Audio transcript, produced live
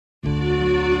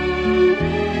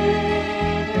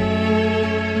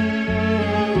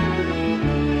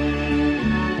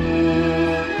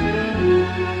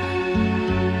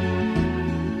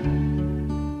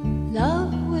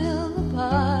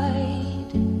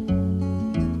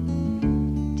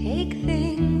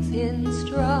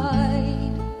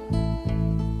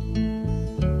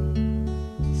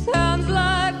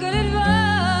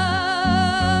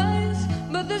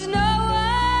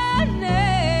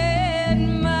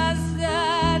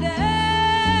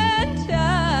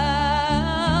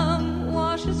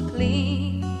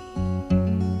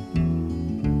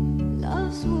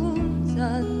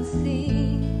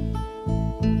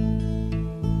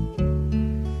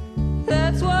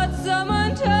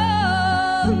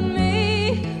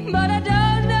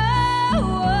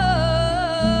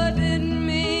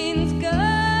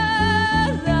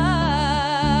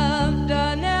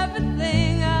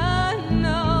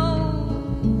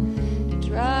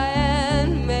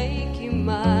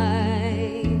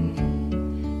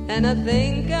and I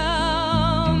think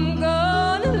I'm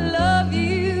gonna love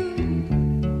you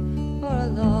for a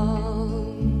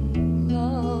long,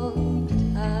 long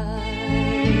time.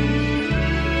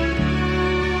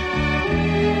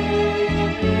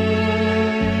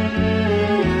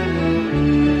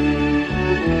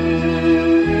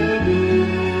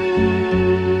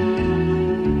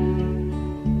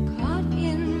 Caught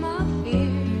in my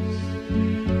fears,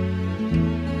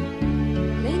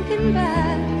 thinking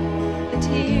back the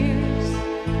tears.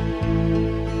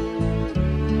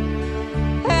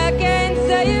 I can't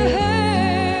say you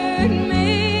hurt me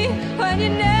when you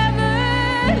never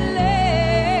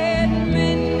let me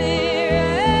near,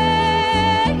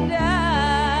 and I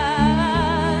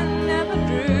never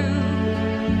drew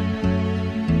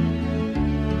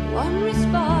one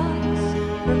response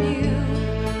from you.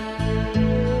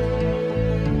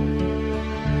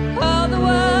 All the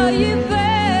while you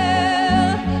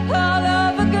fell all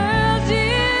over girls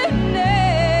you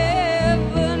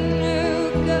never knew,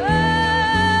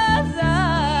 'cause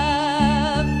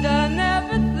I've done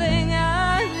everything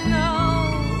I know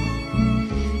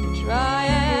to try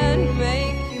and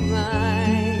make you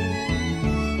mine,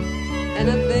 and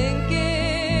I think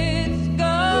it's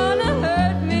gonna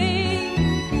hurt me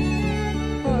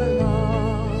for a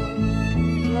long,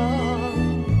 long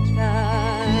time.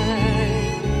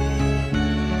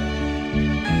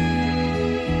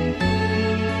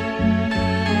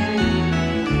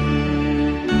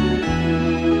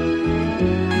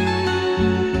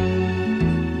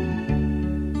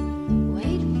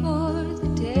 Wait for the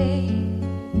day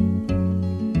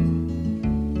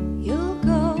you'll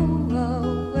go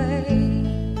away,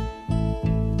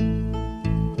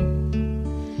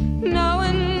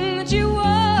 knowing that you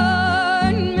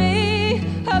warned me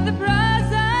of the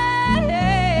price I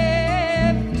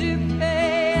have to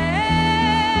pay,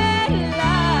 and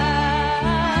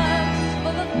life's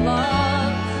full of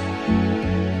loss.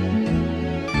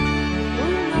 Who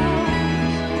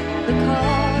knows the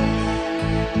cause?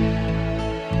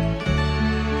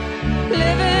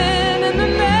 Living in the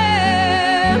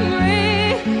memory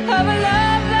of a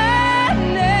love that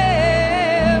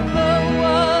never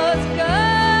was,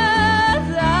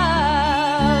 'cause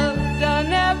I've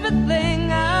done everything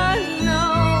I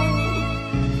know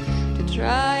to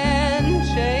try and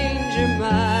change your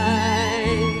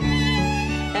mind,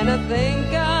 and I think